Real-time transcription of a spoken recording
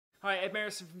Hi, Ed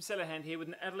Merrison from CellarHand here with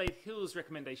an Adelaide Hills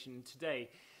recommendation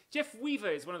today. Geoff Weaver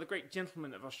is one of the great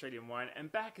gentlemen of Australian wine,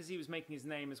 and back as he was making his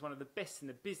name as one of the best in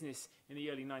the business in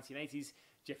the early 1980s,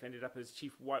 Geoff ended up as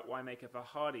chief white winemaker for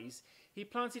Hardy's. He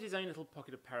planted his own little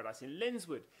pocket of paradise in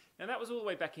Lenswood. Now that was all the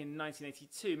way back in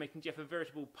 1982, making Geoff a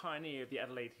veritable pioneer of the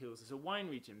Adelaide Hills as a wine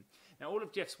region. Now all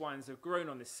of Geoff's wines have grown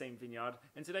on this same vineyard,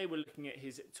 and today we're looking at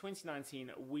his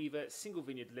 2019 Weaver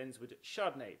Single-Vineyard Lenswood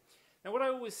Chardonnay. Now what I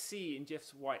always see in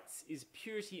Geoff's whites is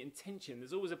purity and tension.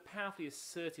 There's always a powerfully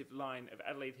assertive line of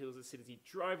Adelaide Hills acidity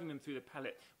driving them through the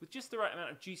palate with just the right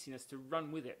amount of juiciness to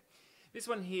run with it. This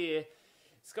one here,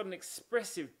 it's got an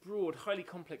expressive, broad, highly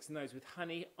complex nose with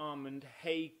honey, almond,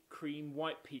 hay, cream,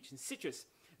 white peach and citrus.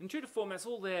 And true to form, that's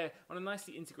all there on a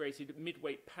nicely integrated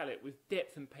mid-weight palate with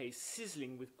depth and pace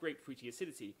sizzling with grapefruity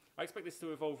acidity. I expect this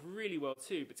to evolve really well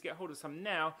too, but to get hold of some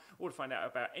now or to find out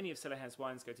about any of CellarHand's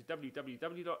wines, go to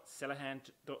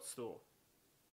www.cellarhand.store.